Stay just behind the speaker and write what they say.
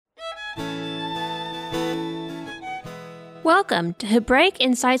Welcome to Hebraic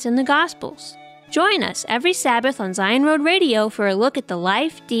Insights in the Gospels. Join us every Sabbath on Zion Road Radio for a look at the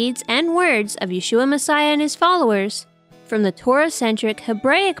life, deeds, and words of Yeshua Messiah and his followers from the Torah-centric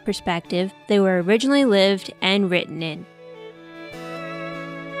Hebraic perspective they were originally lived and written in.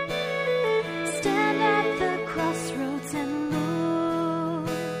 Stand at the crossroads and look.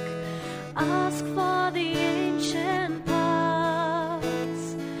 Ask for the ancient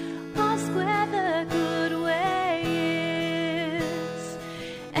paths. Ask where the good way is,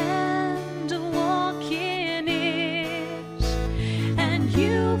 and walk in it. And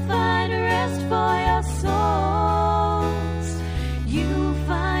you find rest for your souls. You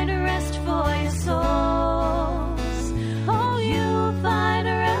find rest for your souls. Oh, you find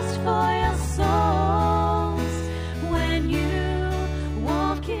rest for your souls when you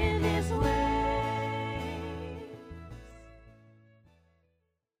walk in his ways.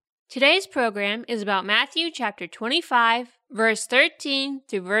 Today's program is about Matthew chapter 25, verse 13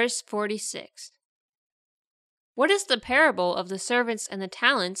 through verse 46. What does the parable of the servants and the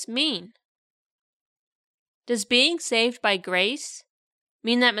talents mean? Does being saved by grace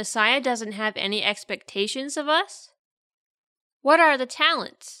mean that Messiah doesn't have any expectations of us? What are the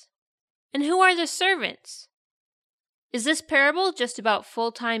talents? And who are the servants? Is this parable just about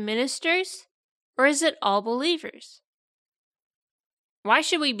full-time ministers, or is it all believers? Why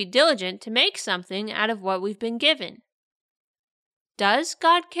should we be diligent to make something out of what we've been given? Does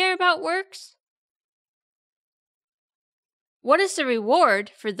God care about works? What is the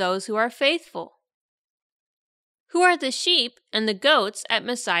reward for those who are faithful? Who are the sheep and the goats at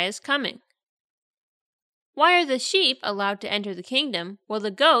Messiah's coming? Why are the sheep allowed to enter the kingdom while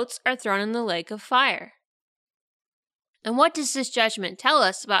the goats are thrown in the lake of fire? And what does this judgment tell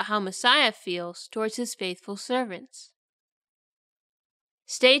us about how Messiah feels towards his faithful servants?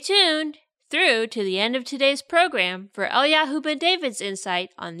 Stay tuned through to the end of today's program for Eliyahu ben David's insight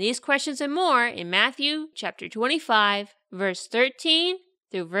on these questions and more in Matthew chapter 25, verse 13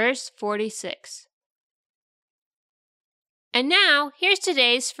 through verse 46. And now, here's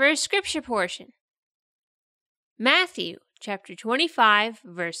today's first scripture portion. Matthew chapter 25,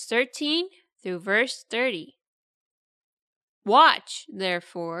 verse 13 through verse 30. Watch,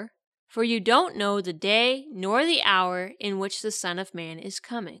 therefore, for you don't know the day nor the hour in which the Son of Man is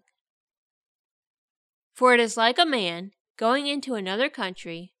coming. For it is like a man going into another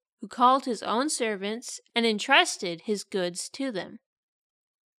country who called his own servants and entrusted his goods to them.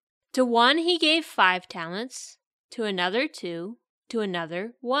 To one he gave 5 talents, to another 2, to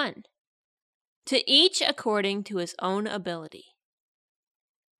another 1, to each according to his own ability.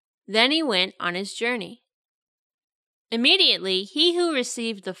 Then he went on his journey. Immediately he who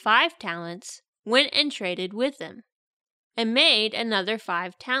received the 5 talents went and traded with them, and made another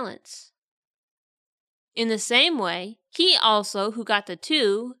 5 talents. In the same way, he also who got the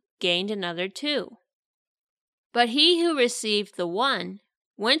 2 gained another 2. But he who received the 1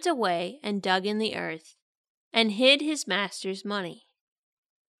 went away and dug in the earth, and hid his master's money.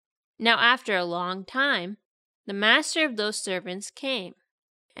 Now after a long time, the master of those servants came,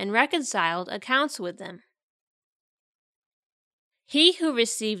 and reconciled accounts with them. He who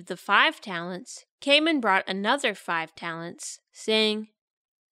received the 5 talents came and brought another 5 talents, saying,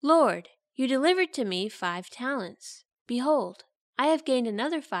 Lord, you delivered to me 5 talents. Behold, I have gained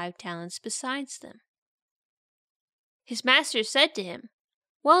another 5 talents besides them. His master said to him,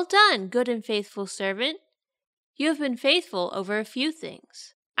 Well done, good and faithful servant. You have been faithful over a few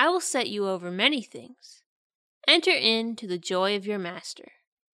things. I will set you over many things. Enter into the joy of your master.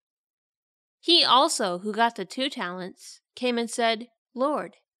 He also who got the 2 talents came and said,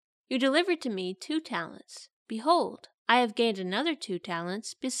 Lord, you delivered to me 2 talents. Behold, I have gained another 2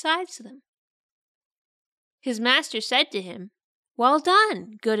 talents besides them. His master said to him, Well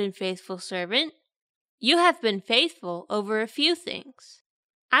done, good and faithful servant. You have been faithful over a few things.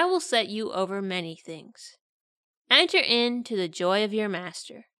 I will set you over many things. Enter into the joy of your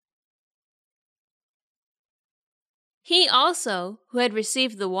master. He also, who had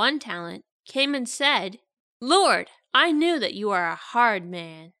received the 1 talent, came and said, Lord, I knew that you are a hard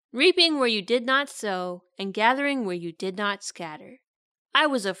man, reaping where you did not sow, and gathering where you did not scatter. I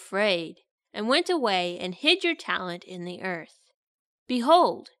was afraid, and went away and hid your talent in the earth.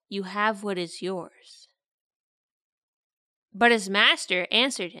 Behold, you have what is yours. But his master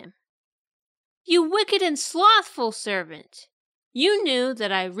answered him, You wicked and slothful servant! You knew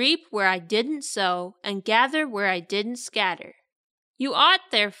that I reap where I didn't sow, and gather where I didn't scatter. You ought,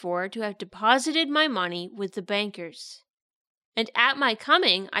 therefore, to have deposited my money with the bankers, and at my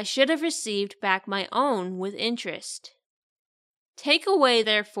coming I should have received back my own with interest. Take away,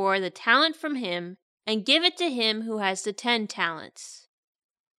 therefore, the talent from him, and give it to him who has the 10 talents.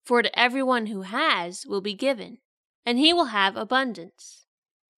 For to everyone who has will be given, and he will have abundance.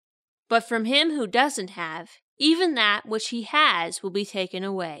 But from him who doesn't have, even that which he has will be taken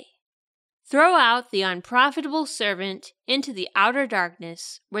away. Throw out the unprofitable servant into the outer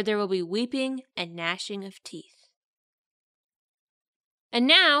darkness, where there will be weeping and gnashing of teeth." And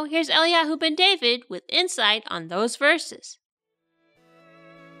now, here's Eliyahu ben David with insight on those verses.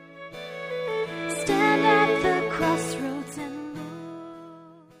 Stand at the crossroads and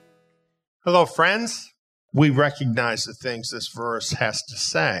look. Hello, friends. We recognize the things this verse has to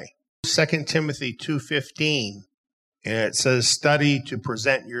say. 2 Timothy 2:15, and it says, "Study to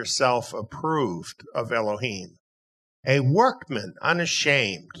present yourself approved of Elohim, a workman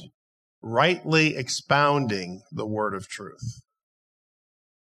unashamed, rightly expounding the word of truth."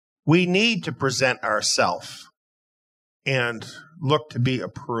 We need to present ourselves and look to be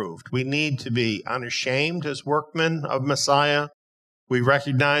approved. We need to be unashamed as workmen of Messiah. We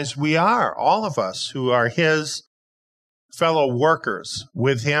recognize we are, all of us who are his fellow workers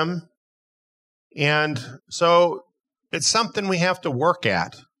with him. And so it's something we have to work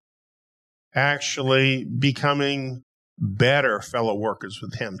at, actually becoming better fellow workers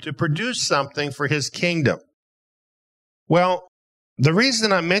with him, to produce something for his kingdom. Well, the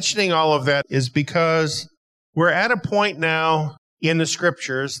reason I'm mentioning all of that is because we're at a point now in the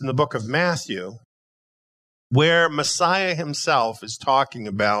scriptures, in the book of Matthew, where Messiah himself is talking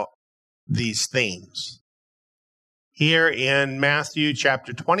about these themes. Here in Matthew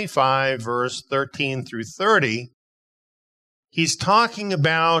chapter 25, verse 13 through 30, he's talking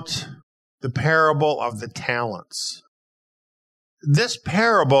about the parable of the talents. This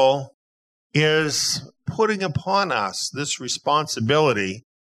parable is putting upon us this responsibility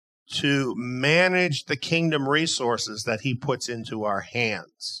to manage the kingdom resources that he puts into our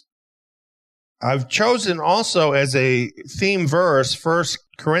hands. I've chosen also as a theme verse 1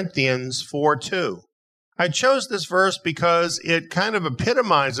 Corinthians 4:2. I chose this verse because it kind of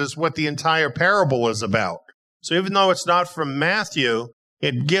epitomizes what the entire parable is about. So even though it's not from Matthew,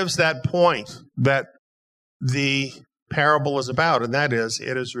 it gives that point that the parable is about, and that is,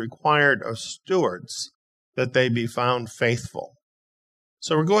 it is required of stewards that they be found faithful.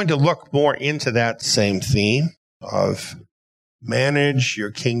 So we're going to look more into that same theme of manage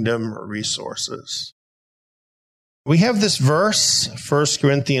your kingdom resources. We have this verse, 1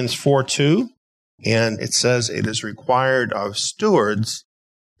 Corinthians 4:2, and it says it is required of stewards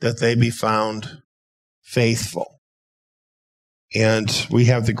that they be found faithful. And we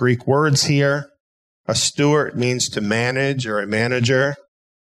have the Greek words here. A steward means to manage or a manager.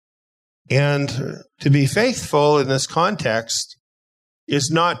 And to be faithful in this context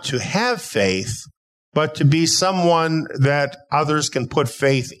is not to have faith, but to be someone that others can put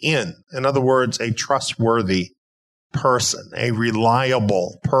faith in. In other words, a trustworthy person, a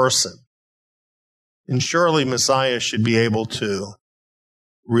reliable person. And surely Messiah should be able to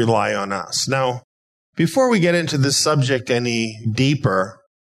rely on us. Now, before we get into this subject any deeper,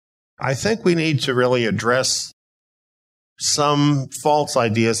 I think we need to really address some false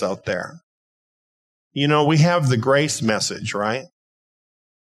ideas out there. You know, we have the grace message, right?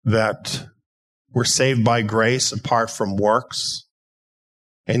 That we're saved by grace apart from works.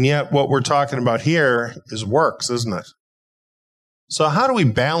 And yet what we're talking about here is works, isn't it? So how do we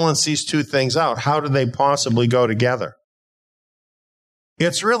balance these two things out? How do they possibly go together?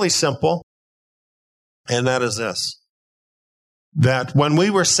 It's really simple, and that is this. That when we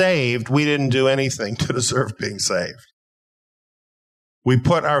were saved, we didn't do anything to deserve being saved. We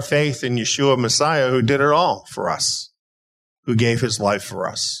put our faith in Yeshua Messiah, who did it all for us, who gave his life for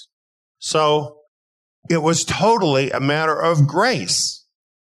us. So it was totally a matter of grace,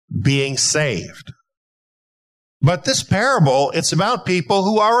 being saved. But this parable, it's about people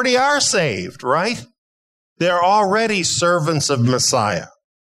who already are saved, right? They're already servants of Messiah.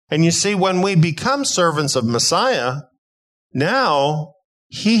 And you see, when we become servants of Messiah, now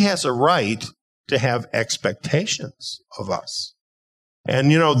he has a right to have expectations of us.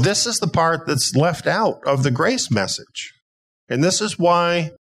 And, you know, this is the part that's left out of the grace message. And this is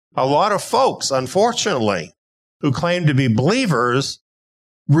why a lot of folks, unfortunately, who claim to be believers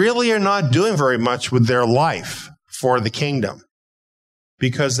really are not doing very much with their life for the kingdom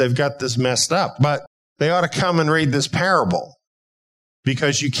because they've got this messed up. But they ought to come and read this parable,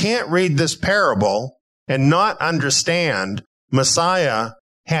 because you can't read this parable and not understand Messiah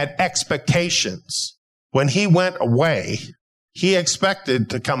had expectations. When he went away, he expected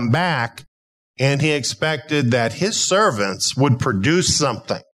to come back, and he expected that his servants would produce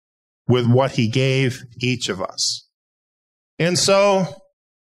something with what he gave each of us. And so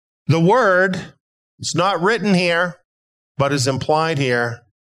the word It's not written here, but is implied here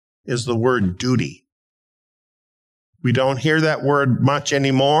is the word duty. We don't hear that word much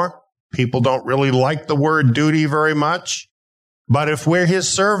anymore. People don't really like the word duty very much. But if we're his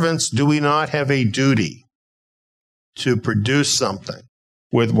servants, do we not have a duty to produce something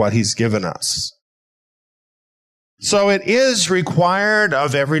with what he's given us? So it is required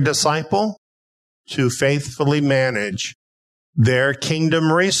of every disciple to faithfully manage their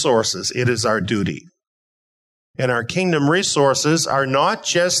kingdom resources. It is our duty. And our kingdom resources are not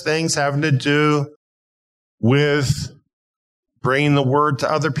just things having to do with bringing the word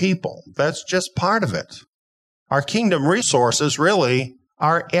to other people. That's just part of it. Our kingdom resources really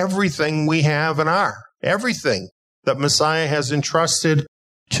are everything we have and are. Everything that Messiah has entrusted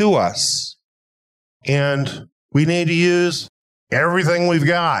to us. And we need to use everything we've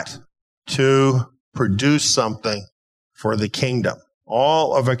got to produce something for the kingdom.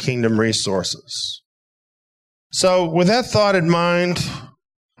 All of our kingdom resources. So with that thought in mind,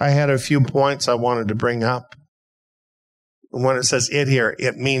 I had a few points I wanted to bring up. When it says it here,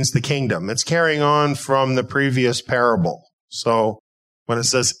 it means the kingdom. It's carrying on from the previous parable. So when it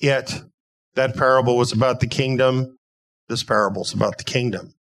says it, that parable was about the kingdom. This parable is about the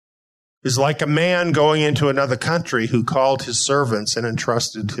kingdom. It's like a man going into another country who called his servants and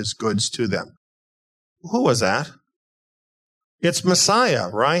entrusted his goods to them. Who was that? It's Messiah,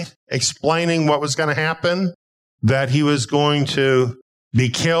 right? Explaining what was going to happen, that he was going to be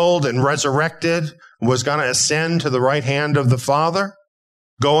killed and resurrected, was going to ascend to the right hand of the Father,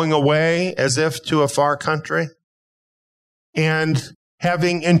 going away as if to a far country, and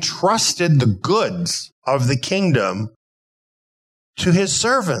having entrusted the goods of the kingdom to his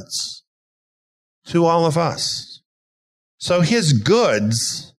servants, to all of us. So his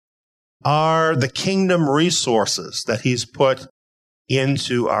goods are the kingdom resources that he's put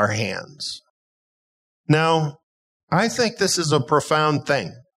into our hands. Now, I think this is a profound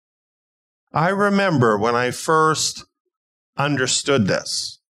thing. I remember when I first understood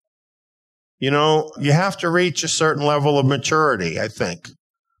this. You know, you have to reach a certain level of maturity, I think,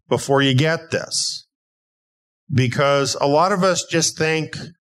 before you get this. Because a lot of us just think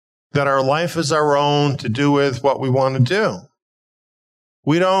that our life is our own to do with what we want to do.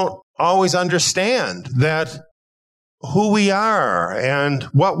 We don't always understand that who we are and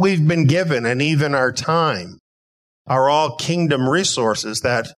what we've been given and even our time are all kingdom resources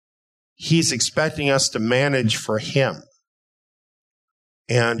that he's expecting us to manage for him.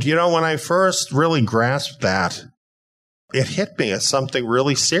 And, you know, when I first really grasped that, it hit me as something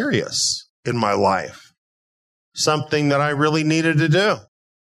really serious in my life, something that I really needed to do.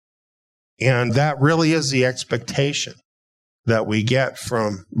 And that really is the expectation that we get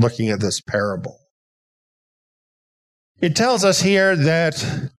from looking at this parable. It tells us here that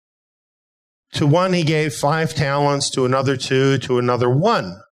to one he gave 5 talents, to another 2, to another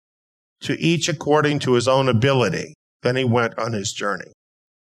 1, to each according to his own ability. Then he went on his journey.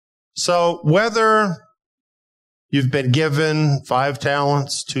 So whether you've been given 5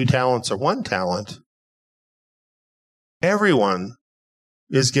 talents, 2 talents, or 1 talent, everyone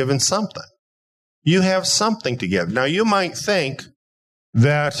is given something. You have something to give. Now, you might think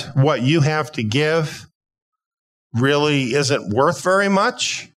that what you have to give really isn't worth very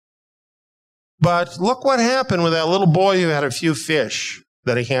much. But look what happened with that little boy who had a few fish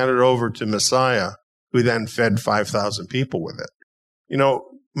that he handed over to Messiah, who then fed 5,000 people with it. You know,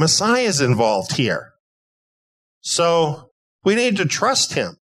 Messiah is involved here. So we need to trust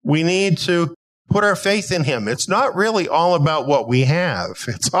him. We need to put our faith in him. It's not really all about what we have.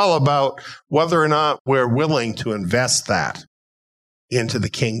 It's all about whether or not we're willing to invest that into the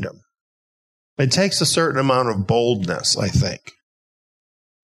kingdom. It takes a certain amount of boldness, I think.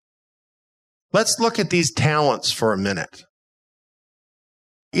 Let's look at these talents for a minute.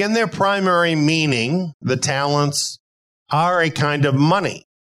 In their primary meaning, the talents are a kind of money.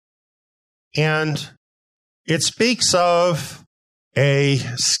 And it speaks of a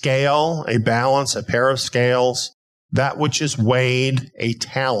scale, a balance, a pair of scales, that which is weighed, a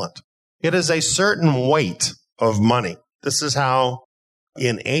talent. It is a certain weight of money. This is how,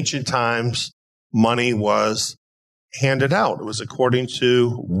 in ancient times, money was handed out. It was according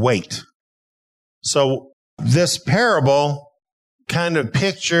to weight. So this parable kind of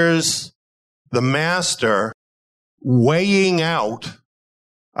pictures the master weighing out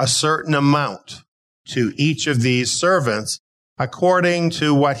a certain amount to each of these servants according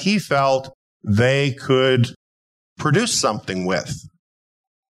to what he felt they could produce something with.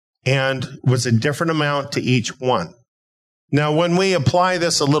 And it was a different amount to each one. Now, when we apply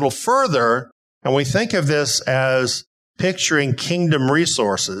this a little further, and we think of this as picturing kingdom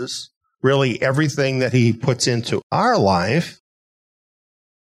resources, really everything that he puts into our life,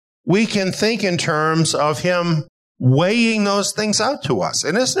 we can think in terms of him weighing those things out to us.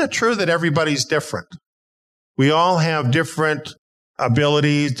 And isn't it true that everybody's different? We all have different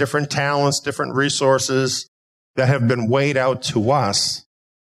abilities, different talents, different resources that have been weighed out to us.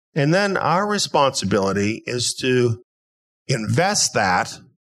 And then our responsibility is to invest that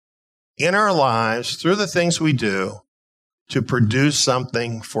in our lives through the things we do to produce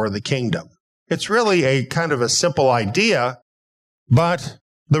something for the kingdom. It's really a kind of a simple idea, but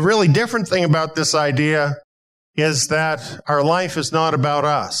the really different thing about this idea is that our life is not about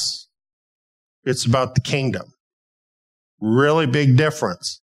us. It's about the kingdom. Really big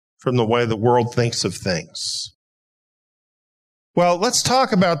difference from the way the world thinks of things. Well, let's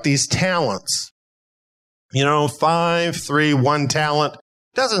talk about these talents. 5, 3, 1 talent.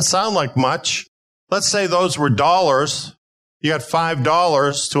 Doesn't sound like much. Let's say those were dollars. You got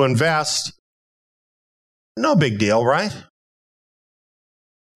 $5 to invest. No big deal, right?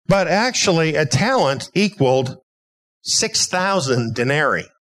 But actually, a talent equaled 6,000 denarii.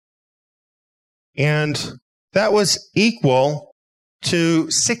 And that was equal to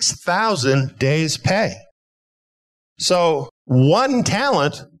 6,000 days' pay. So 1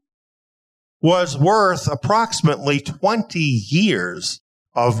 talent was worth approximately 20 years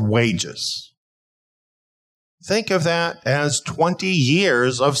of wages. Think of that as 20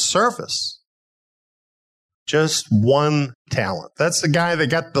 years of service. Just 1 talent. That's the guy that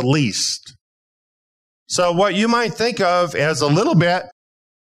got the least. So what you might think of as a little bit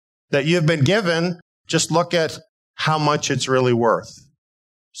that you've been given, just look at how much it's really worth.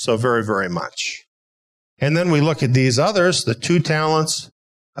 So very, very much. And then we look at these others, the 2 talents,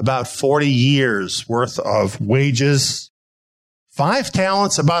 about 40 years worth of wages. 5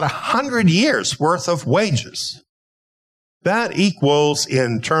 talents, about 100 years worth of wages. That equals,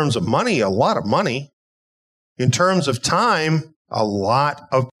 in terms of money, a lot of money. In terms of time, a lot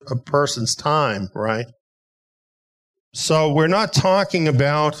of a person's time, right? So we're not talking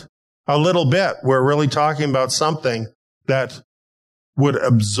about a little bit. We're really talking about something that would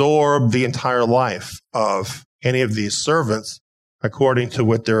absorb the entire life of any of these servants according to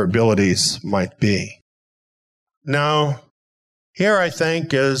what their abilities might be. Now, here I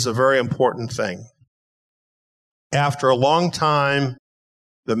think is a very important thing. After a long time,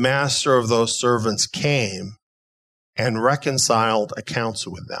 the master of those servants came and reconciled accounts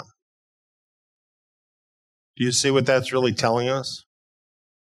with them. Do you see what that's really telling us?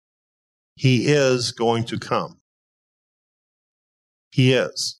 He is going to come. He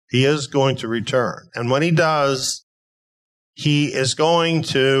is. He is going to return. And when he does, he is going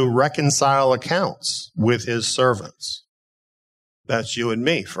to reconcile accounts with his servants. That's you and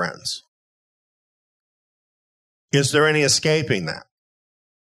me, friends. Is there any escaping that?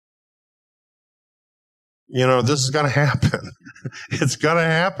 This is going to happen. It's going to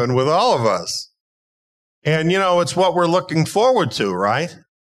happen with all of us. And, it's what we're looking forward to, right?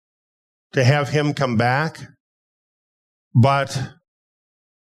 To have him come back. But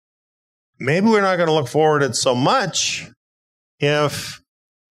maybe we're not going to look forward to it so much if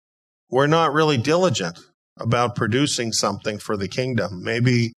we're not really diligent about producing something for the kingdom.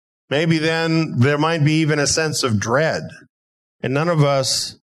 Maybe then there might be even a sense of dread. And none of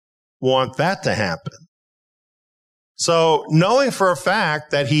us want that to happen. So knowing for a fact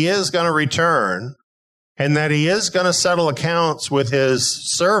that he is going to return and that he is going to settle accounts with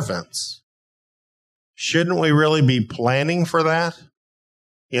his servants, shouldn't we really be planning for that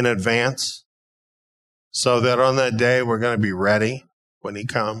in advance so that on that day we're going to be ready when he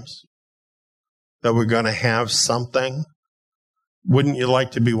comes? That we're going to have something? Wouldn't you like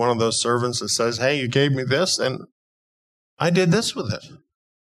to be one of those servants that says, hey, you gave me this and I did this with it?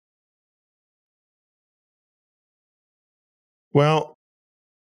 Well,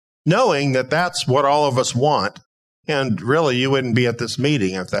 knowing that that's what all of us want, and really you wouldn't be at this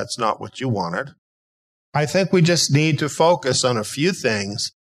meeting if that's not what you wanted, I think we just need to focus on a few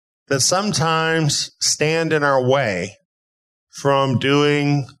things that sometimes stand in our way from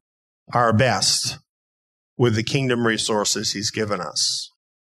doing our best with the kingdom resources he's given us.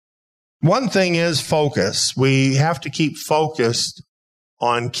 One thing is focus. We have to keep focused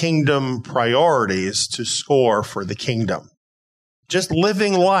on kingdom priorities to score for the kingdom. Just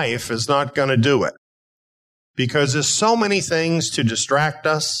living life is not going to do it because there's so many things to distract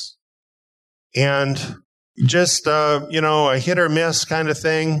us, and just, a hit or miss kind of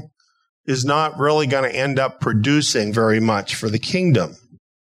thing is not really going to end up producing very much for the kingdom.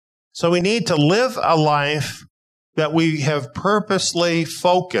 So we need to live a life that we have purposely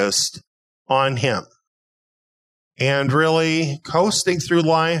focused on him. And really coasting through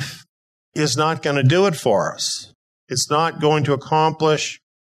life is not going to do it for us. It's not going to accomplish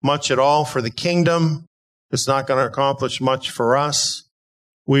much at all for the kingdom. It's not going to accomplish much for us.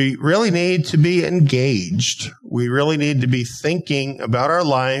 We really need to be engaged. We really need to be thinking about our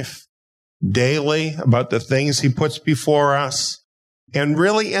life daily, about the things He puts before us, and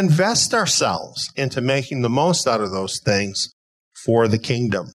really invest ourselves into making the most out of those things for the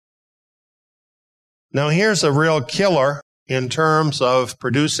kingdom. Now, here's a real killer in terms of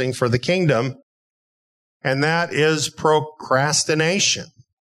producing for the kingdom, and that is procrastination.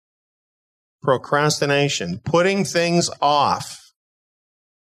 Procrastination, putting things off,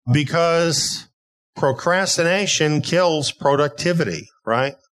 because procrastination kills productivity,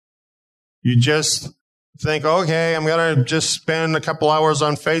 right? You just think, okay, I'm going to just spend a couple hours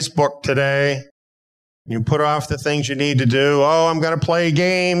on Facebook today. You put off the things you need to do. Oh, I'm going to play a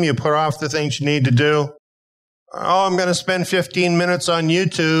game. You put off the things you need to do. Oh, I'm going to spend 15 minutes on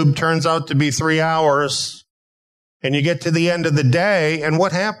YouTube. Turns out to be 3 hours. And you get to the end of the day, and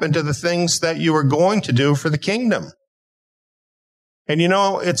what happened to the things that you were going to do for the kingdom? And you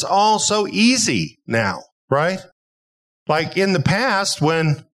know, it's all so easy now, right? Like in the past,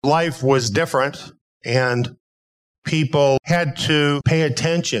 when life was different and people had to pay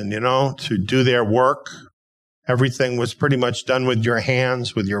attention, to do their work. Everything was pretty much done with your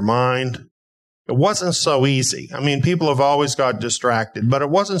hands, with your mind. It wasn't so easy. I mean, people have always got distracted, but it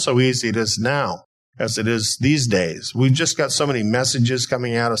wasn't so easy as it is these days. We've just got so many messages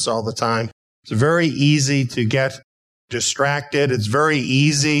coming at us all the time. It's very easy to get distracted. It's very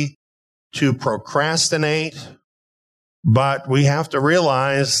easy to procrastinate. But we have to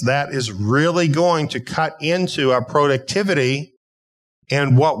realize that is really going to cut into our productivity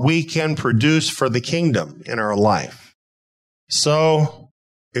and what we can produce for the kingdom in our life. So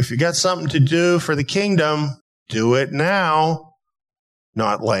if you got something to do for the kingdom, do it now,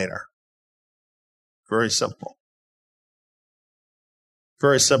 not later. Very simple.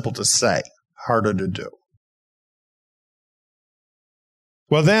 Very simple to say, harder to do.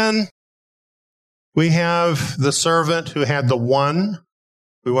 Well, then we have the servant who had the one.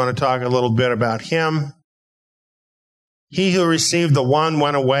 We want to talk a little bit about him. He who received the one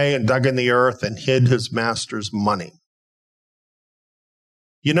went away and dug in the earth and hid his master's money.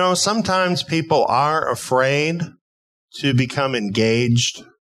 You know, sometimes people are afraid to become engaged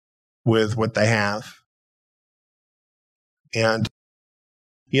with what they have. And,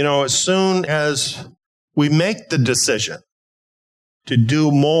 as soon as we make the decision to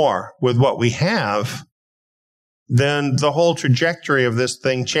do more with what we have, then the whole trajectory of this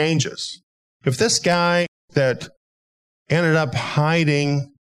thing changes. If this guy that ended up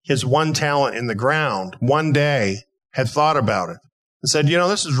hiding his one talent in the ground one day had thought about it and said,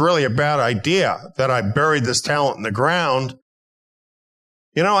 this is really a bad idea that I buried this talent in the ground.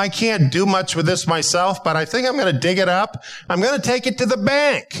 I can't do much with this myself, but I think I'm going to dig it up. I'm going to take it to the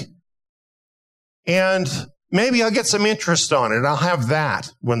bank. And maybe I'll get some interest on it. I'll have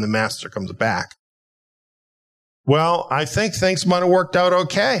that when the master comes back. Well, I think things might have worked out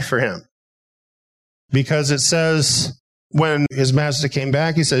okay for him. Because it says, when his master came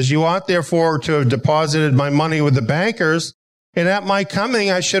back, he says, you ought therefore to have deposited my money with the bankers, and at my coming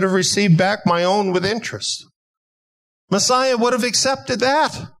I should have received back my own with interest. Messiah would have accepted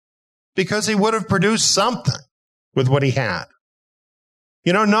that because he would have produced something with what he had.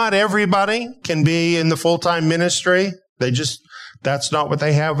 Not everybody can be in the full-time ministry. That's not what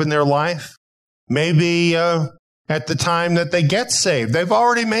they have in their life. Maybe at the time that they get saved, they've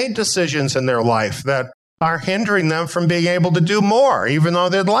already made decisions in their life that are hindering them from being able to do more, even though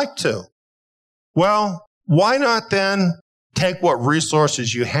they'd like to. Well, why not then take what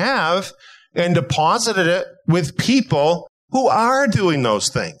resources you have and deposit it with people who are doing those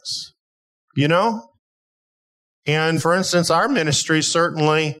things, And for instance, our ministry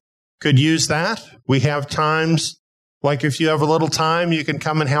certainly could use that. We have times, like if you have a little time, you can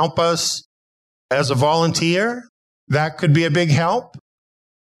come and help us as a volunteer. That could be a big help.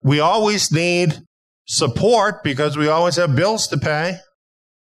 We always need support because we always have bills to pay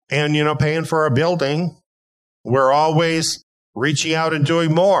and, paying for our building. We're always reaching out and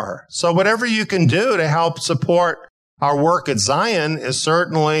doing more. So whatever you can do to help support our work at Zion is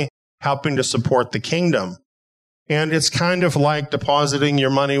certainly helping to support the kingdom. And it's kind of like depositing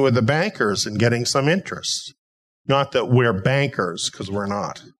your money with the bankers and getting some interest. Not that we're bankers, because we're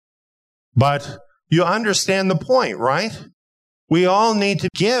not. But you understand the point, right? We all need to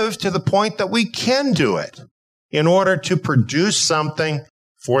give to the point that we can do it in order to produce something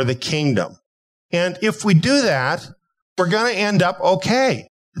for the kingdom. And if we do that, we're going to end up okay.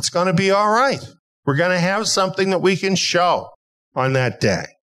 It's going to be all right. We're going to have something that we can show on that day.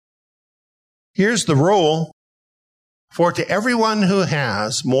 Here's the rule. For to everyone who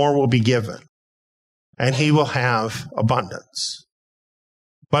has, more will be given, and he will have abundance.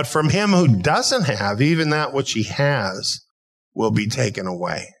 But from him who doesn't have, even that which he has will be taken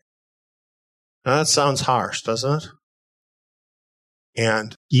away. Now that sounds harsh, doesn't it?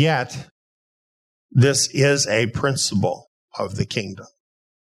 And yet, this is a principle of the kingdom.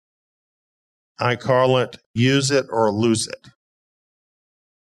 I call it use it or lose it.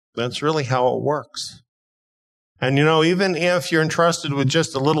 That's really how it works. And even if you're entrusted with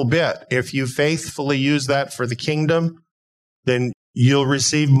just a little bit, if you faithfully use that for the kingdom, then you'll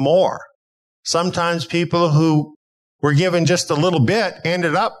receive more. Sometimes people who were given just a little bit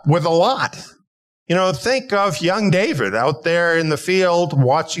ended up with a lot. Think of young David out there in the field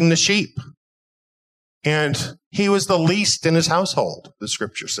watching the sheep. And he was the least in his household, the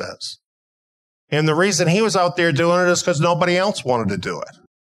scripture says. And the reason he was out there doing it is because nobody else wanted to do it.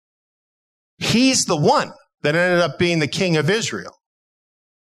 He's the one that ended up being the king of Israel.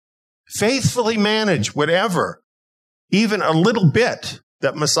 Faithfully manage whatever, even a little bit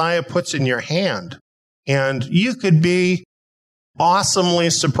that Messiah puts in your hand, and you could be awesomely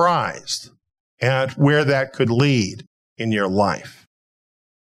surprised at where that could lead in your life.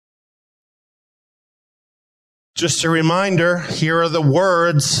 Just a reminder, here are the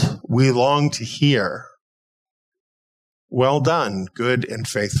words we long to hear. Well done, good and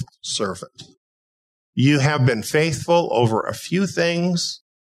faithful servant. You have been faithful over a few things.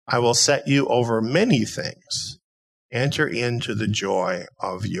 I will set you over many things. Enter into the joy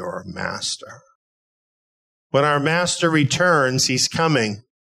of your master. When our master returns, he's coming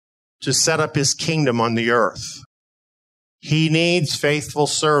to set up his kingdom on the earth. He needs faithful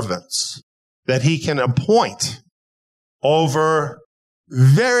servants that he can appoint over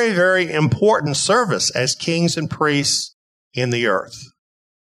very, very important service as kings and priests in the earth.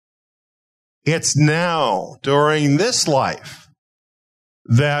 It's now, during this life,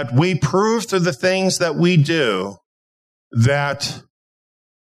 that we prove through the things that we do that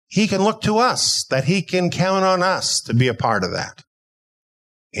he can look to us, that he can count on us to be a part of that.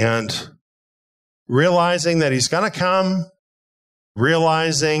 And realizing that he's going to come,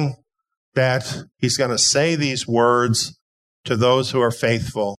 realizing that he's going to say these words to those who are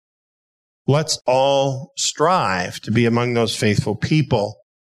faithful. Let's all strive to be among those faithful people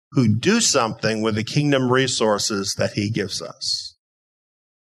who do something with the kingdom resources that he gives us.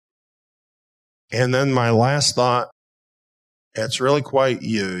 And then my last thought, it's really quite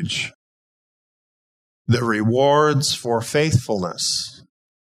huge. The rewards for faithfulness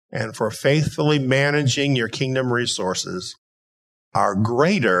and for faithfully managing your kingdom resources are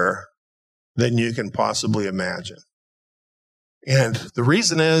greater than you can possibly imagine. And the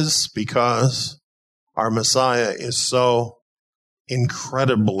reason is because our Messiah is so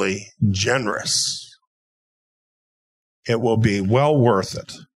incredibly generous. It will be well worth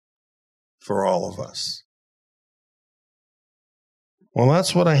it for all of us. Well,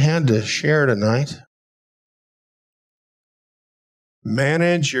 that's what I had to share tonight.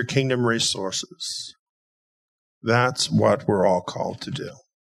 Manage your kingdom resources. That's what we're all called to do.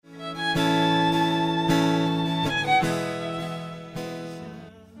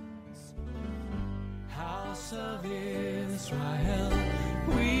 House of Israel,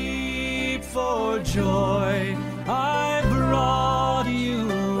 weep for joy. I brought you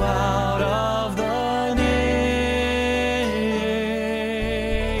out of the nations.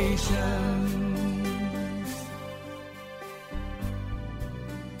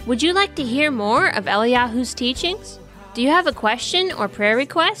 Would you like to hear more of Eliyahu's teachings? Do you have a question or prayer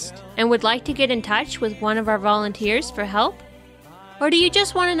request and would like to get in touch with one of our volunteers for help? Or do you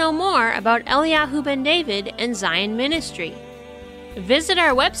just want to know more about Eliyahu Ben David and Zion Ministry? Visit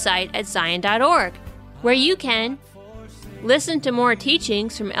our website at zion.org, where you can listen to more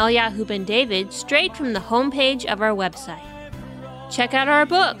teachings from Eliyahu Ben David straight from the homepage of our website. Check out our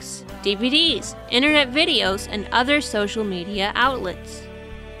books, DVDs, internet videos, and other social media outlets.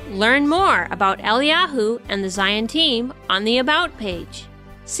 Learn more about Eliyahu and the Zion team on the About page.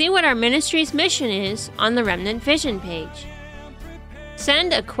 See what our ministry's mission is on the Remnant Vision page.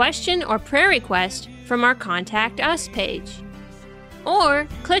 Send a question or prayer request from our Contact Us page. Or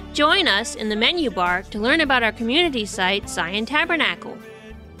click Join Us in the menu bar to learn about our community site, Zion Tabernacle.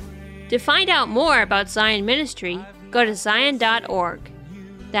 To find out more about Zion Ministry, go to zion.org.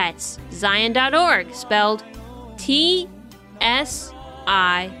 That's zion.org, spelled TSIYON.org.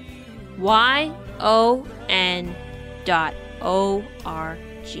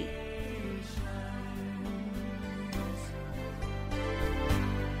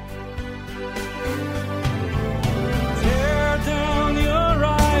 Tear down your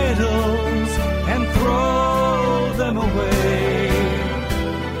idols.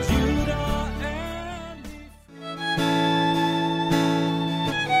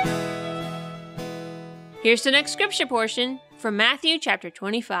 Here's the next scripture portion from Matthew chapter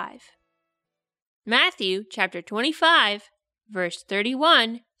 25. Matthew chapter 25, verse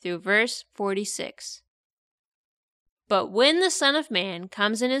 31 through verse 46. But when the Son of Man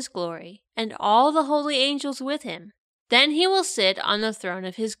comes in his glory, and all the holy angels with him, then he will sit on the throne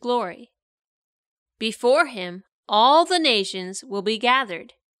of his glory. Before him all the nations will be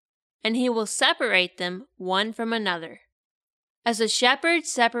gathered, and he will separate them one from another, as a shepherd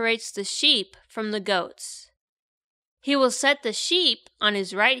separates the sheep from the goats. He will set the sheep on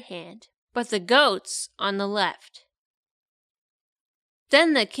his right hand, but the goats on the left.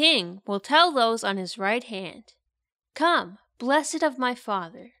 Then the king will tell those on his right hand, "Come, blessed of my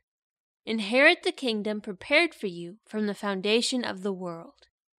Father, inherit the kingdom prepared for you from the foundation of the world.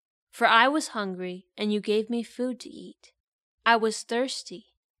 For I was hungry, and you gave me food to eat. I was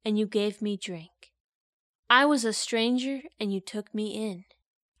thirsty, and you gave me drink. I was a stranger, and you took me in.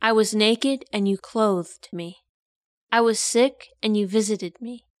 I was naked, and you clothed me. I was sick, and you visited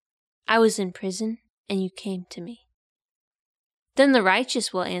me. I was in prison, and you came to me." Then the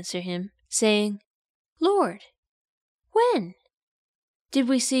righteous will answer him, saying, "Lord, when did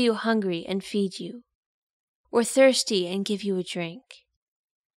we see you hungry and feed you, or thirsty and give you a drink?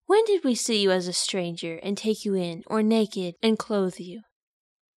 When did we see you as a stranger and take you in, or naked and clothe you?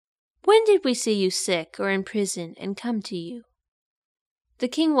 When did we see you sick or in prison and come to you?" The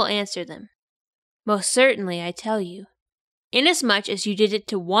king will answer them, "Most certainly I tell you, inasmuch as you did it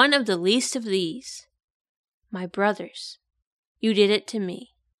to one of the least of these, my brothers, you did it to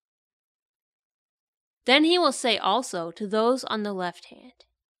me." Then he will say also to those on the left hand,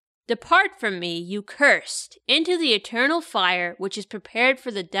 "Depart from me, you cursed, into the eternal fire which is prepared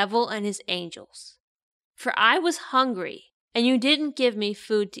for the devil and his angels. For I was hungry, and you didn't give me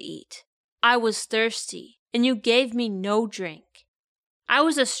food to eat. I was thirsty, and you gave me no drink. I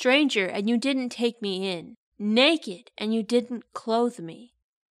was a stranger, and you didn't take me in, naked, and you didn't clothe me,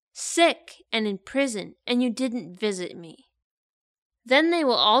 sick and in prison, and you didn't visit me." Then they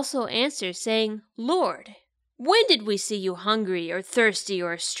will also answer, saying, "Lord, when did we see you hungry or thirsty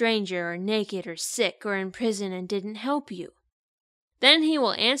or a stranger or naked or sick or in prison and didn't help you?" Then he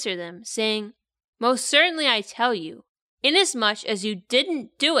will answer them, saying, "Most certainly I tell you, inasmuch as you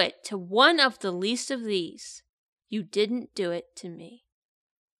didn't do it to one of the least of these, you didn't do it to me."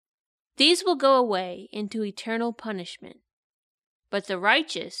 These will go away into eternal punishment, but the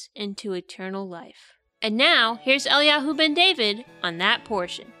righteous into eternal life. And now, here's Eliyahu ben David on that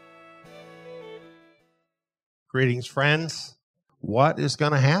portion. Greetings, friends. What is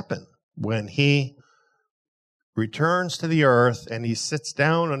going to happen when he returns to the earth and he sits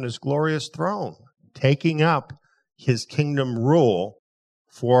down on his glorious throne, taking up his kingdom rule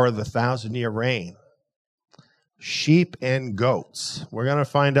for the 1,000-year reign? Sheep and goats. We're going to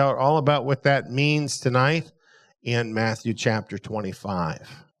find out all about what that means tonight in Matthew chapter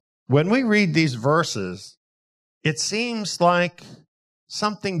 25. When we read these verses, it seems like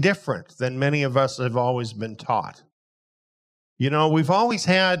something different than many of us have always been taught. You know, we've always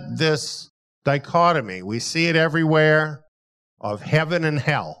had this dichotomy. We see it everywhere of heaven and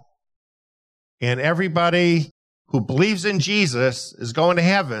hell. And everybody who believes in Jesus is going to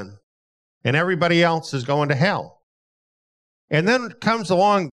heaven, and everybody else is going to hell. And then comes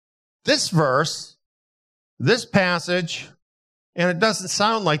along this verse, this passage, and it doesn't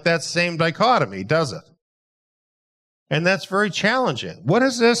sound like that same dichotomy, does it? And that's very challenging. What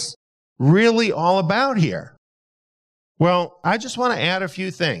is this really all about here? Well, I just want to add a few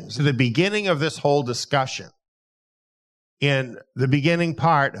things to the beginning of this whole discussion. In the beginning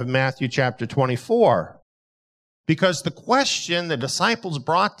part of Matthew chapter 24, because the question the disciples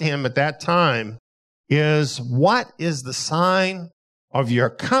brought to him at that time is, what is the sign of your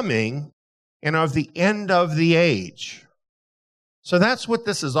coming and of the end of the age? So that's what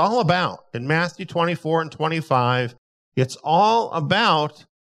this is all about in Matthew 24 and 25. It's all about,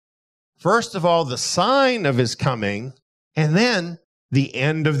 first of all, the sign of his coming, and then the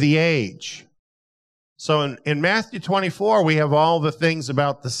end of the age. So in Matthew 24, we have all the things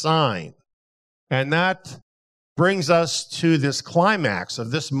about the sign. And that brings us to this climax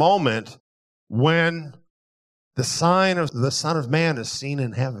of this moment when the sign of the Son of Man is seen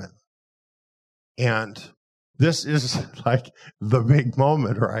in heaven. And this is like the big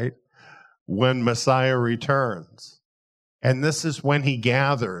moment, right? When Messiah returns. And this is when he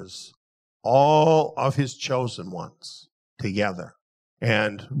gathers all of his chosen ones together.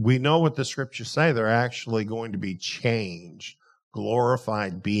 And we know what the scriptures say. They're actually going to be changed,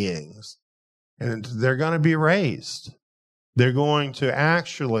 glorified beings. And they're going to be raised. They're going to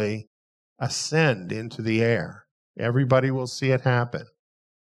actually ascend into the air. Everybody will see it happen.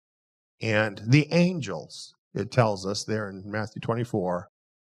 And the angels, it tells us there in Matthew 24,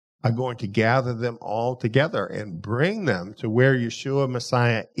 are going to gather them all together and bring them to where Yeshua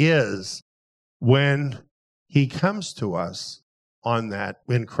Messiah is when he comes to us on that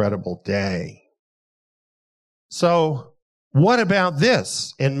incredible day. So, what about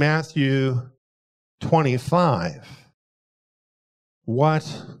this in Matthew 25?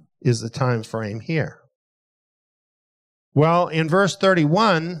 What is the time frame here? Well, in verse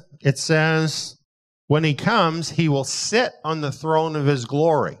 31, it says, when he comes, he will sit on the throne of his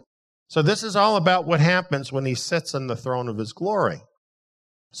glory. So this is all about what happens when he sits on the throne of his glory.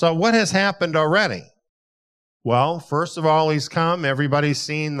 So what has happened already? Well, first of all, he's come. Everybody's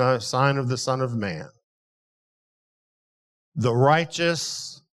seen the sign of the Son of Man. The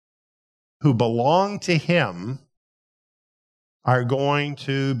righteous who belong to him are going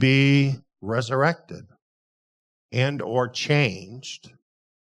to be resurrected and or changed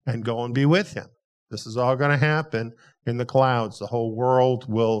and go and be with him. This is all going to happen in the clouds. The whole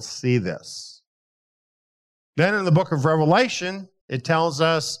world will see this. Then in the book of Revelation, it tells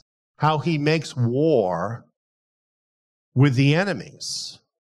us how he makes war with the enemies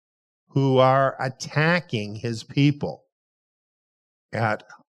who are attacking his people at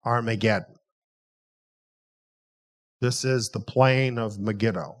Armageddon. This is the plain of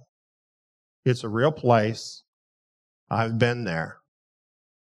Megiddo. It's a real place. I've been there.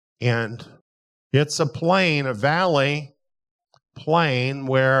 And it's a plain, a valley plain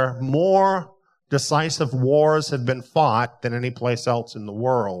where more decisive wars have been fought than any place else in the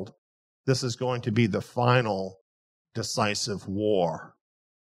world. This is going to be the final decisive war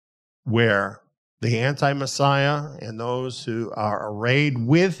where the anti-Messiah and those who are arrayed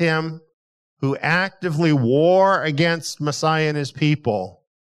with him, who actively war against Messiah and his people,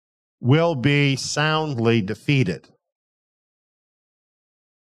 will be soundly defeated.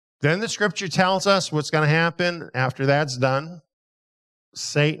 Then the scripture tells us what's going to happen after that's done.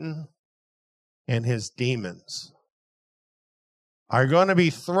 Satan and his demons are going to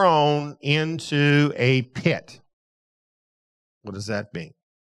be thrown into a pit. What does that mean?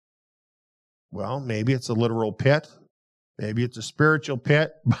 Well, maybe it's a literal pit. Maybe it's a spiritual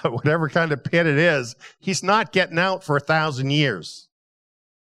pit. But whatever kind of pit it is, he's not getting out for 1,000 years.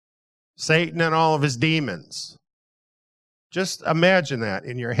 Satan and all of his demons. Just imagine that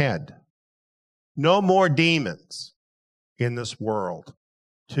in your head. No more demons in this world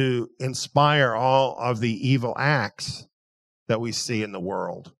to inspire all of the evil acts that we see in the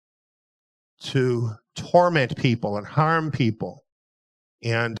world, to torment people and harm people,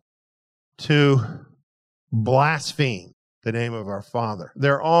 and to blaspheme the name of our Father.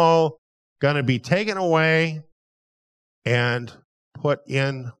 They're all going to be taken away and put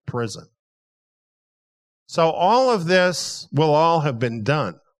in prison. So all of this will all have been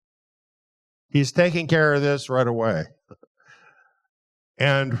done. He's taking care of this right away.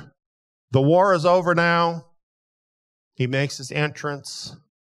 And the war is over now. He makes his entrance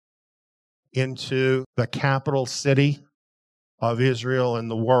into the capital city of Israel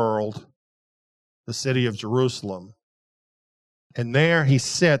and the world, the city of Jerusalem. And there he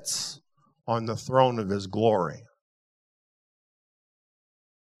sits on the throne of his glory.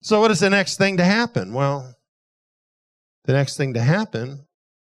 So what is the next thing to happen? Well, the next thing to happen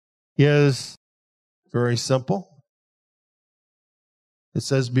is very simple. It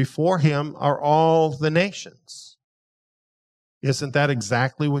says, before him are all the nations. Isn't that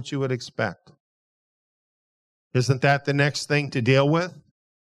exactly what you would expect? Isn't that the next thing to deal with?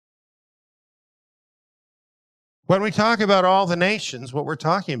 When we talk about all the nations, what we're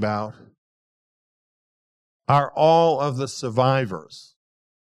talking about are all of the survivors.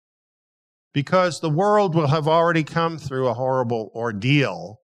 Because the world will have already come through a horrible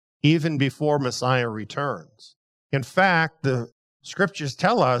ordeal even before Messiah returns. In fact, the scriptures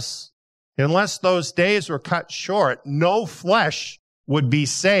tell us, unless those days were cut short, no flesh would be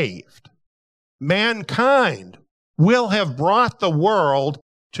saved. Mankind will have brought the world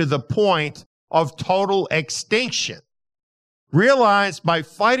to the point of total extinction. Realize by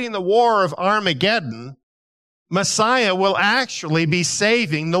fighting the war of Armageddon, Messiah will actually be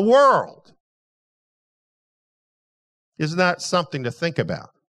saving the world. Isn't that something to think about?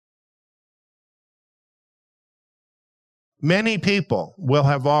 Many people will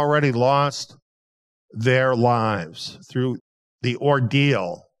have already lost their lives through the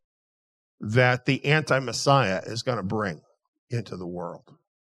ordeal that the anti-Messiah is going to bring into the world.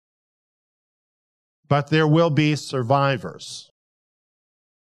 But there will be survivors.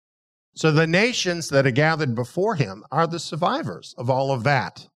 So the nations that are gathered before him are the survivors of all of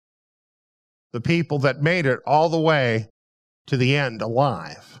that. The people that made it all the way to the end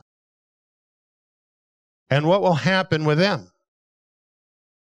alive. And what will happen with them?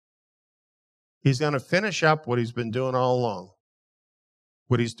 He's going to finish up what he's been doing all along,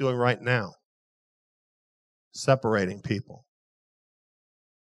 what he's doing right now, separating people,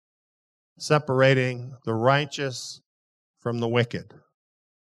 separating the righteous from the wicked.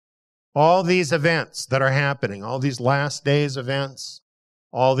 All these events that are happening, all these last days events,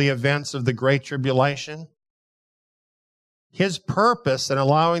 all the events of the Great Tribulation, his purpose in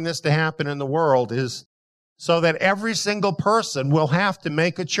allowing this to happen in the world is so that every single person will have to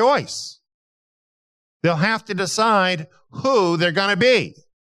make a choice. They'll have to decide who they're going to be,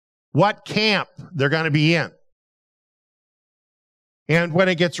 what camp they're going to be in. And when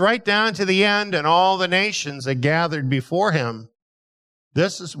it gets right down to the end and all the nations that gathered before him,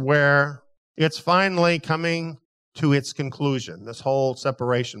 this is where it's finally coming to its conclusion, this whole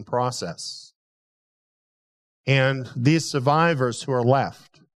separation process. And these survivors who are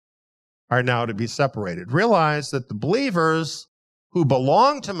left are now to be separated. Realize that the believers who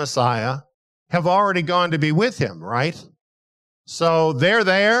belong to Messiah have already gone to be with him, right? So they're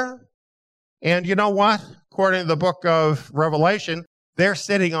there. And you know what? According to the book of Revelation, they're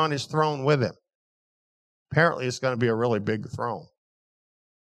sitting on his throne with him. Apparently, it's going to be a really big throne.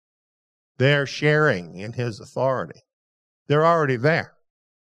 They're sharing in his authority. They're already there.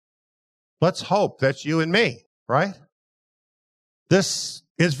 Let's hope that's you and me, right? This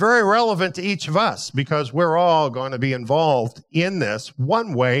is very relevant to each of us because we're all going to be involved in this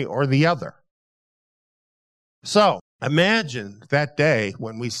one way or the other. So imagine that day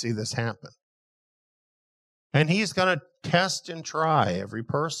when we see this happen. And he's going to test and try every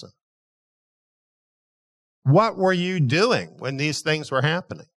person. What were you doing when these things were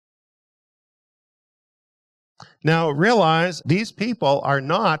happening? Now realize these people are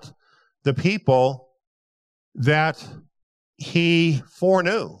not the people that he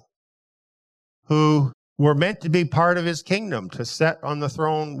foreknew, who were meant to be part of his kingdom, to sit on the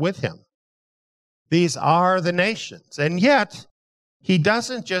throne with him. These are the nations. And yet, he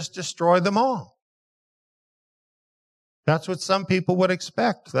doesn't just destroy them all. That's what some people would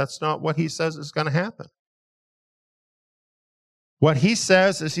expect. That's not what he says is going to happen. What he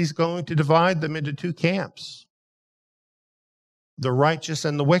says is he's going to divide them into two camps, the righteous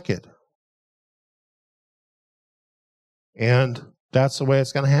and the wicked. And that's the way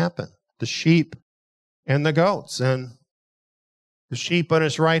it's going to happen. The sheep and the goats. And the sheep on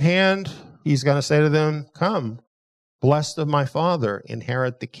his right hand, he's going to say to them, "Come, blessed of my Father,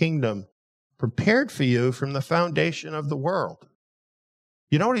 inherit the kingdom prepared for you from the foundation of the world."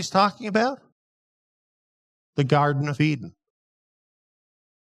 You know what he's talking about? The Garden of Eden.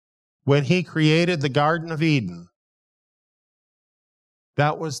 When he created the Garden of Eden,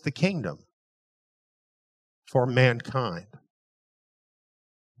 that was the kingdom for mankind.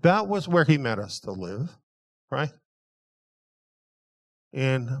 That was where he meant us to live, right?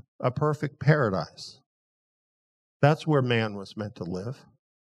 In a perfect paradise. That's where man was meant to live.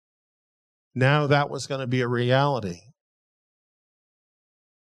 Now that was going to be a reality.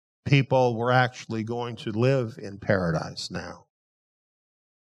 People were actually going to live in paradise now.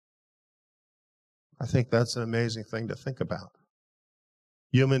 I think that's an amazing thing to think about.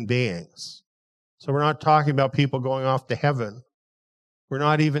 Human beings. So we're not talking about people going off to heaven. We're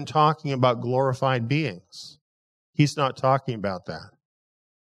not even talking about glorified beings. He's not talking about that.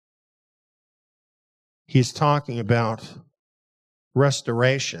 He's talking about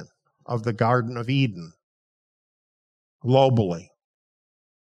restoration of the Garden of Eden globally,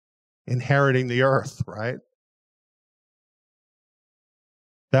 inheriting the earth, right?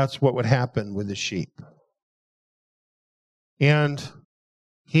 That's what would happen with the sheep. And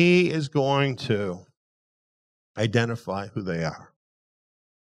he is going to identify who they are.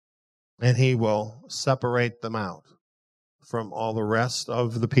 And he will separate them out from all the rest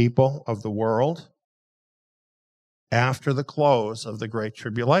of the people of the world after the close of the Great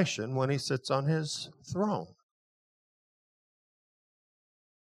Tribulation when he sits on his throne.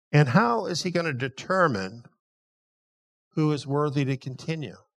 And how is he going to determine who is worthy to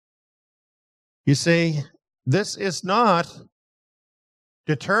continue? You see, this is not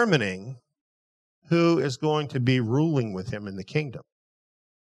determining who is going to be ruling with him in the kingdom.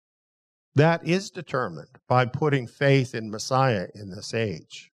 That is determined by putting faith in Messiah in this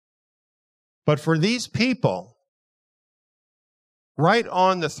age. But for these people, right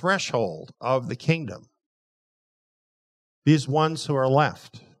on the threshold of the kingdom, these ones who are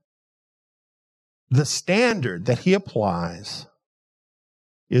left, the standard that he applies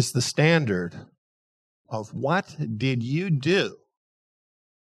is the standard of what did you do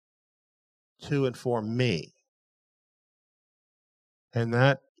to and for me? And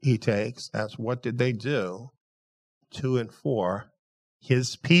that he takes as what did they do to and for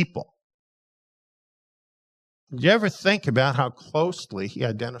his people. Did you ever think about how closely he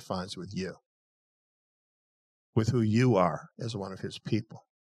identifies with you, with who you are as one of his people?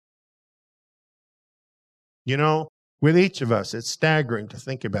 You know, with each of us, it's staggering to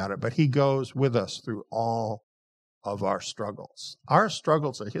think about it, but he goes with us through all of our struggles. Our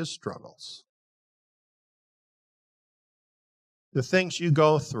struggles are his struggles. The things you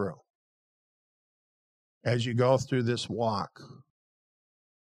go through as you go through this walk,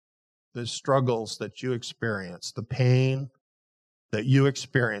 the struggles that you experience, the pain that you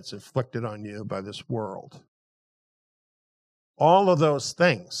experience inflicted on you by this world, all of those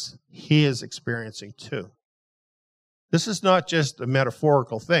things he is experiencing too. This is not just a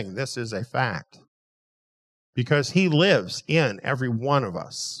metaphorical thing. This is a fact. Because he lives in every one of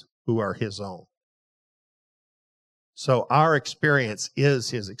us who are his own. So our experience is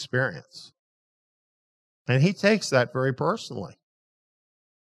his experience. And he takes that very personally.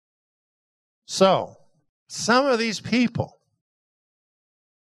 So, some of these people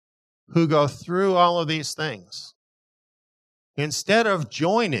who go through all of these things, instead of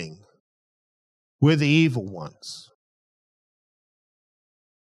joining with the evil ones,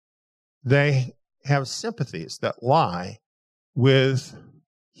 they have sympathies that lie with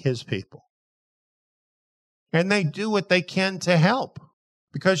his people. And they do what they can to help.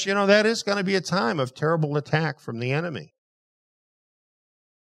 Because, you know, that is going to be a time of terrible attack from the enemy.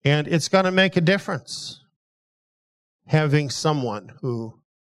 And it's going to make a difference having someone who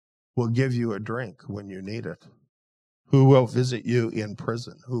will give you a drink when you need it, who will visit you in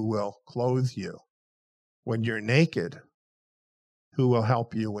prison, who will clothe you when you're naked, who will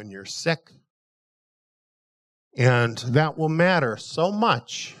help you when you're sick. And that will matter so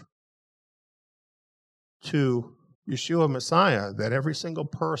much to Yeshua Messiah that every single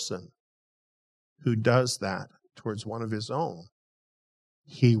person who does that towards one of his own,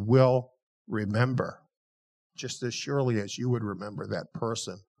 he will remember, just as surely as you would remember that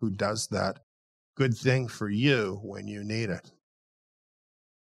person who does that good thing for you when you need it.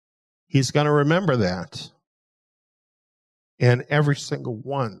 He's going to remember that. And every single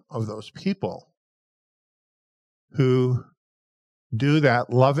one of those people who do that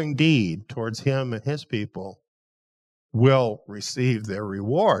loving deed towards him and his people will receive their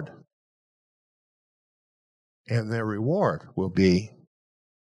reward. And their reward will be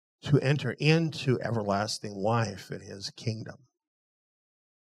to enter into everlasting life in his kingdom.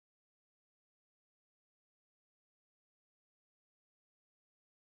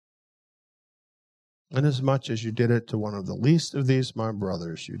 And as much as you did it to one of the least of these, my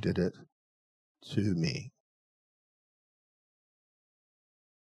brothers, you did it to me.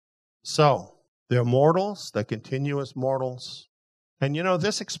 So, they're mortals, they continue as mortals. And you know,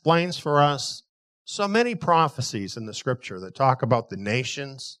 this explains for us so many prophecies in the scripture that talk about the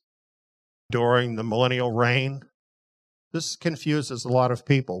nations during the millennial reign. This confuses a lot of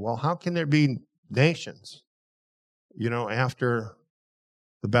people. Well, how can there be nations, you know, after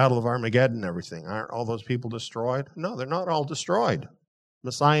the Battle of Armageddon and everything? Aren't all those people destroyed? No, they're not all destroyed.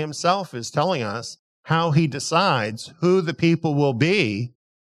 Messiah himself is telling us how he decides who the people will be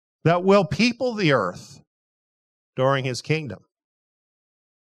that will people the earth during his kingdom.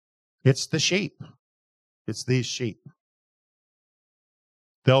 It's the sheep. It's these sheep.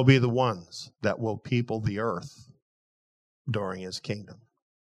 They'll be the ones that will people the earth during his kingdom.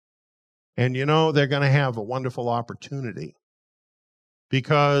 And you know, they're going to have a wonderful opportunity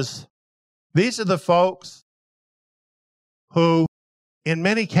because these are the folks who, in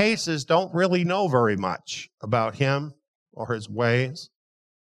many cases, don't really know very much about him or his ways.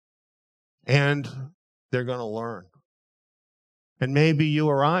 And they're going to learn. And maybe you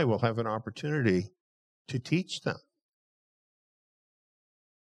or I will have an opportunity to teach them.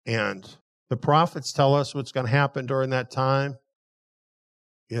 And the prophets tell us what's going to happen during that time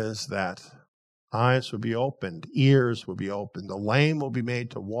is that eyes will be opened, ears will be opened, the lame will be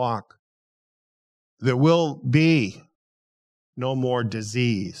made to walk. There will be no more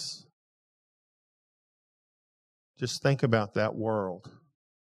disease. Just think about that world.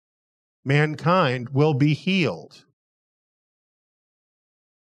 Mankind will be healed.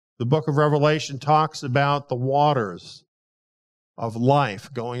 The book of Revelation talks about the waters of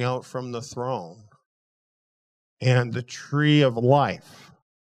life going out from the throne and the tree of life.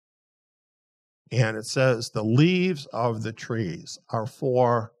 And it says the leaves of the trees are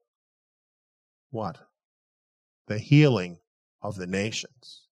for what? The healing of the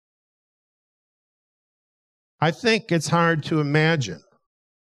nations. I think it's hard to imagine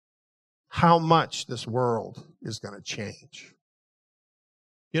how much this world is going to change.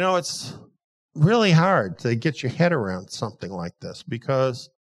 It's really hard to get your head around something like this because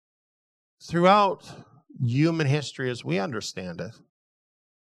throughout human history as we understand it,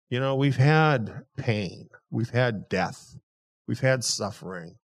 we've had pain, we've had death, we've had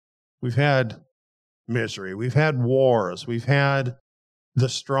suffering, we've had misery, we've had wars, we've had the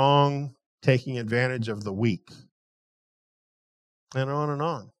strong taking advantage of the weak, and on and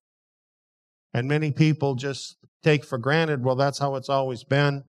on. And many people just take for granted, well, that's how it's always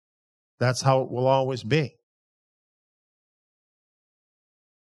been. That's how it will always be.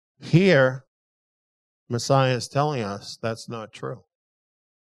 Here, Messiah is telling us that's not true.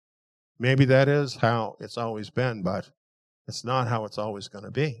 Maybe that is how it's always been, but it's not how it's always going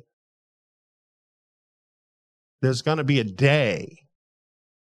to be. There's going to be a day,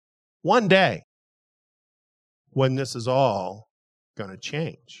 one day, when this is all going to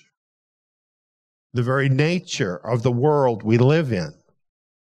change. The very nature of the world we live in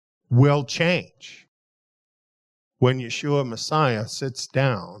will change when Yeshua Messiah sits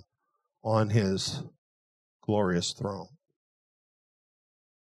down on his glorious throne.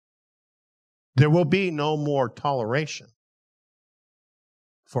 There will be no more toleration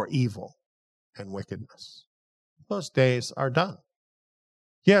for evil and wickedness. Those days are done.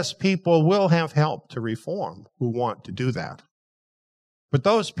 Yes, people will have help to reform who want to do that. But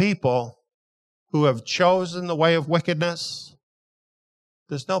those people who have chosen the way of wickedness,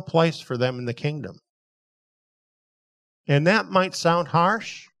 there's no place for them in the kingdom. And that might sound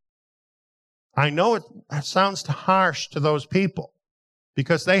harsh. I know it sounds harsh to those people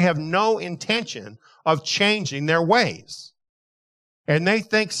because they have no intention of changing their ways. And they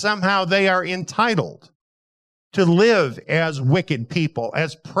think somehow they are entitled to live as wicked people,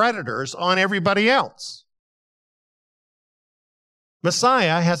 as predators on everybody else.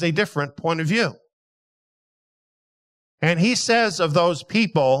 Messiah has a different point of view. And he says of those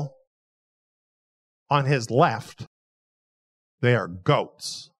people on his left, they are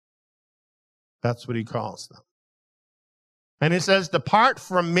goats. That's what he calls them. And he says, depart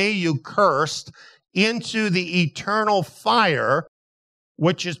from me, you cursed, into the eternal fire,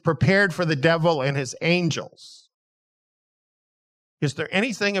 which is prepared for the devil and his angels. Is there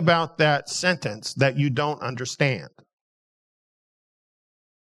anything about that sentence that you don't understand?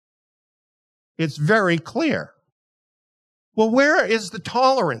 It's very clear. Well, where is the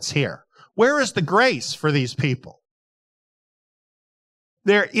tolerance here? Where is the grace for these people?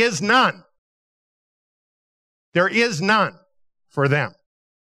 There is none. There is none for them.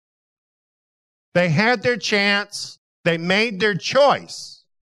 They had their chance. They made their choice.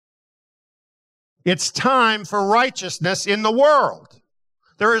 It's time for righteousness in the world.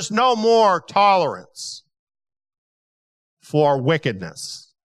 There is no more tolerance for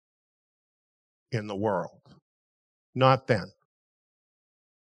wickedness in the world. Not then.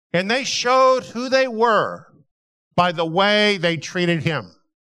 And they showed who they were by the way they treated him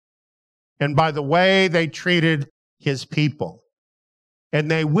and by the way they treated his people. And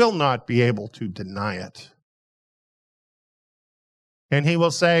they will not be able to deny it. And he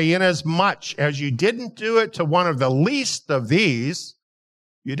will say, inasmuch as you didn't do it to one of the least of these,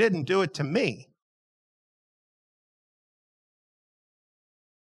 you didn't do it to me.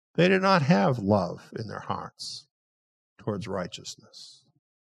 They did not have love in their hearts towards righteousness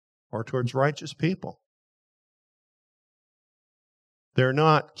or towards righteous people. They're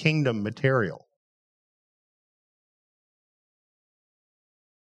not kingdom material.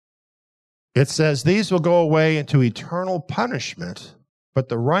 It says, these will go away into eternal punishment, but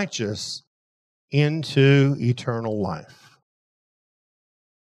the righteous into eternal life.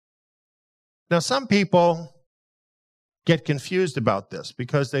 Now, some people get confused about this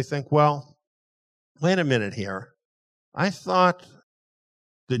because they think, well, wait a minute here. I thought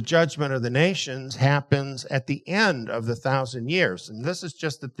the judgment of the nations happens at the end of the 1,000 years, and this is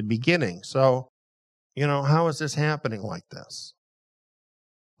just at the beginning. So, how is this happening like this?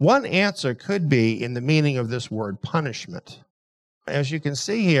 One answer could be in the meaning of this word punishment. As you can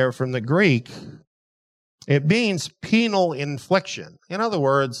see here from the Greek, it means penal infliction. In other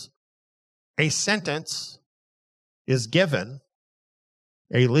words, a sentence is given,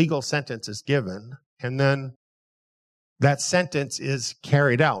 a legal sentence is given, and then that sentence is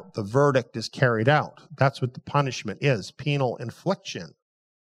carried out. The verdict is carried out. That's what the punishment is, penal infliction.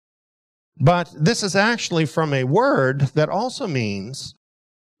 But this is actually from a word that also means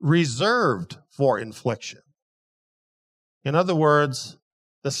reserved for infliction. In other words,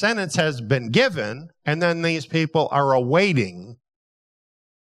 the sentence has been given, and then these people are awaiting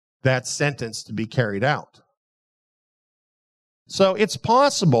that sentence to be carried out. So it's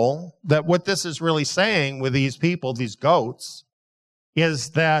possible that what this is really saying with these people, these goats,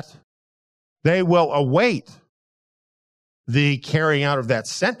 is that they will await the carrying out of that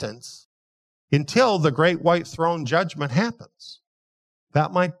sentence until the great white throne judgment happens.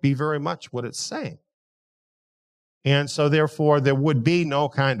 That might be very much what it's saying. And so therefore, there would be no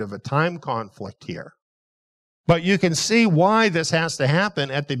kind of a time conflict here. But you can see why this has to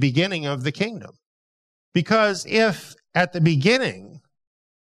happen at the beginning of the kingdom. Because if at the beginning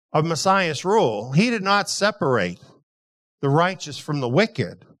of Messiah's rule, he did not separate the righteous from the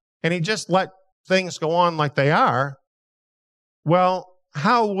wicked, and he just let things go on like they are, well,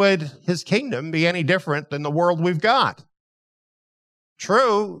 how would his kingdom be any different than the world we've got?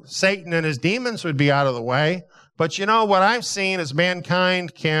 True, Satan and his demons would be out of the way, but you know what I've seen is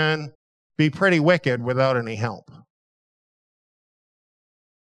mankind can be pretty wicked without any help.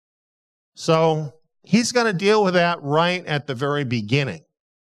 So he's going to deal with that right at the very beginning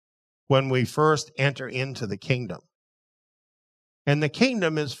when we first enter into the kingdom. And the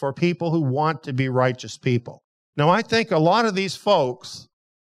kingdom is for people who want to be righteous people. Now, I think a lot of these folks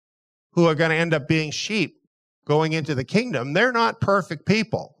who are going to end up being sheep going into the kingdom, they're not perfect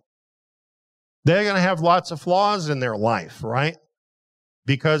people. They're going to have lots of flaws in their life, right?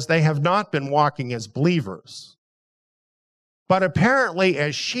 Because they have not been walking as believers. But apparently,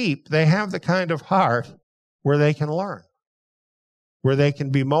 as sheep, they have the kind of heart where they can learn, where they can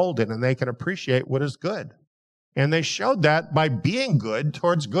be molded and they can appreciate what is good. And they showed that by being good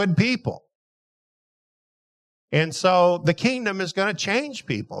towards good people. And so the kingdom is going to change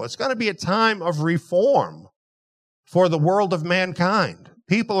people. It's going to be a time of reform for the world of mankind.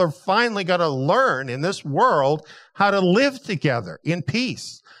 People are finally going to learn in this world how to live together in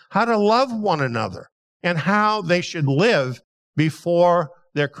peace, how to love one another, and how they should live before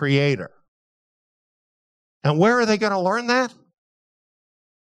their Creator. And where are they going to learn that?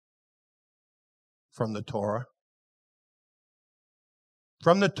 From the Torah.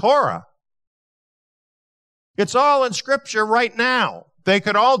 From the Torah. It's all in Scripture right now. They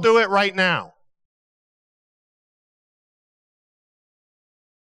could all do it right now.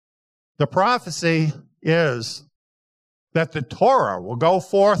 The prophecy is that the Torah will go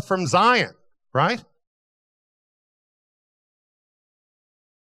forth from Zion, right?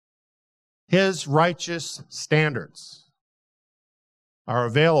 His righteous standards are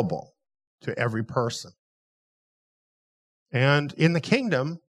available to every person. And in the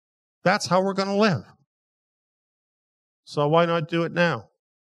kingdom, that's how we're going to live. So why not do it now?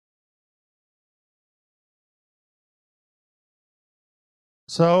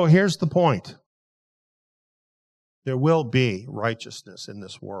 So here's the point. There will be righteousness in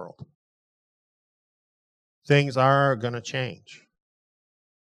this world. Things are going to change.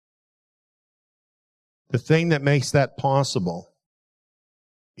 The thing that makes that possible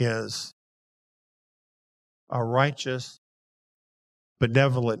is a righteous,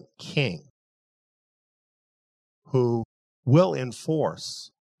 benevolent king who will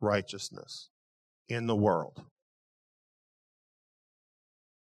enforce righteousness in the world.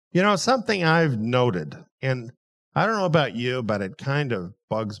 You know, something I've noted, and I don't know about you, but it kind of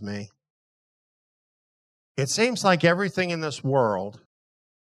bugs me. It seems like everything in this world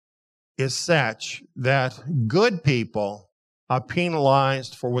is such that good people are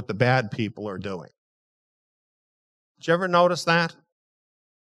penalized for what the bad people are doing. Did you ever notice that?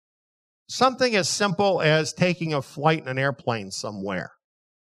 Something as simple as taking a flight in an airplane somewhere.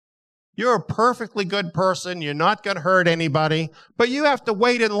 You're a perfectly good person, you're not going to hurt anybody, but you have to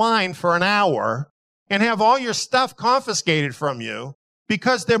wait in line for an hour and have all your stuff confiscated from you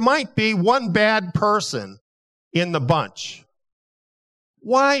because there might be one bad person in the bunch.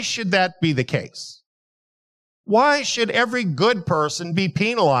 Why should that be the case? Why should every good person be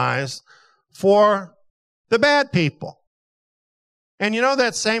penalized for the bad people? And you know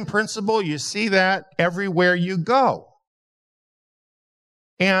that same principle, you see that everywhere you go.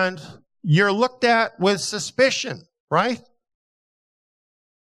 And you're looked at with suspicion, right?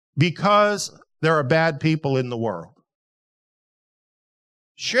 Because there are bad people in the world.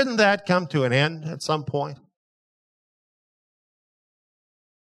 Shouldn't that come to an end at some point?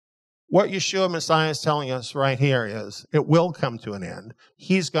 What Yeshua Messiah is telling us right here is it will come to an end.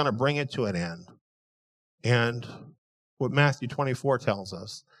 He's going to bring it to an end. And what Matthew 24 tells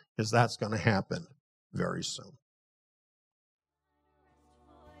us is that's going to happen very soon.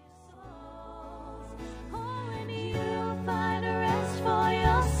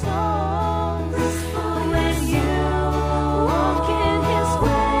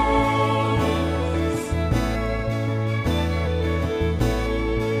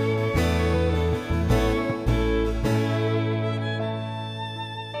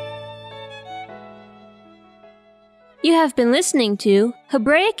 You You have been listening to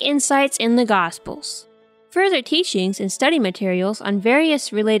Hebraic Insights in the Gospels. Further teachings and study materials on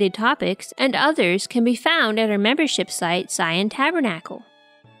various related topics and others can be found at our membership site, Zion Tabernacle.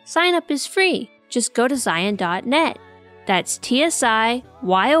 Sign up is free. Just go to zion.net. That's TSIYON.net.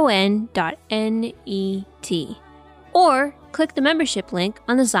 Or click the membership link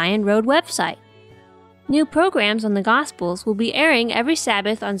on the Zion Road website. New programs on the Gospels will be airing every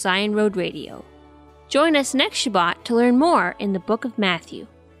Sabbath on Zion Road Radio. Join us next Shabbat to learn more in the book of Matthew.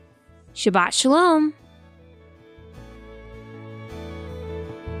 Shabbat Shalom!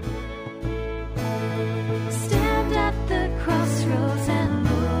 Stand at the crossroads and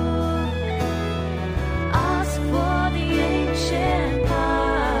look. Ask for the ancient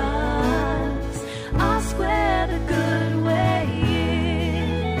paths. Ask where the good way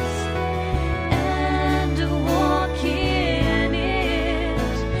is, and walk in it,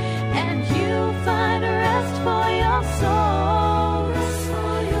 and you'll find rest for your souls.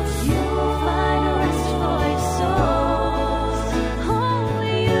 You'll find rest for your souls. Oh,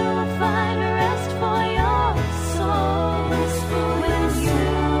 you'll find rest for your souls when you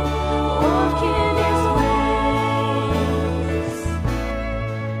walk in His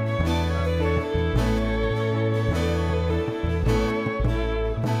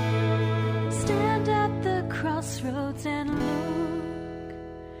ways. Stand at the crossroads and look.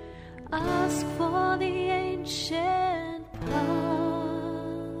 Ask for the ancient path.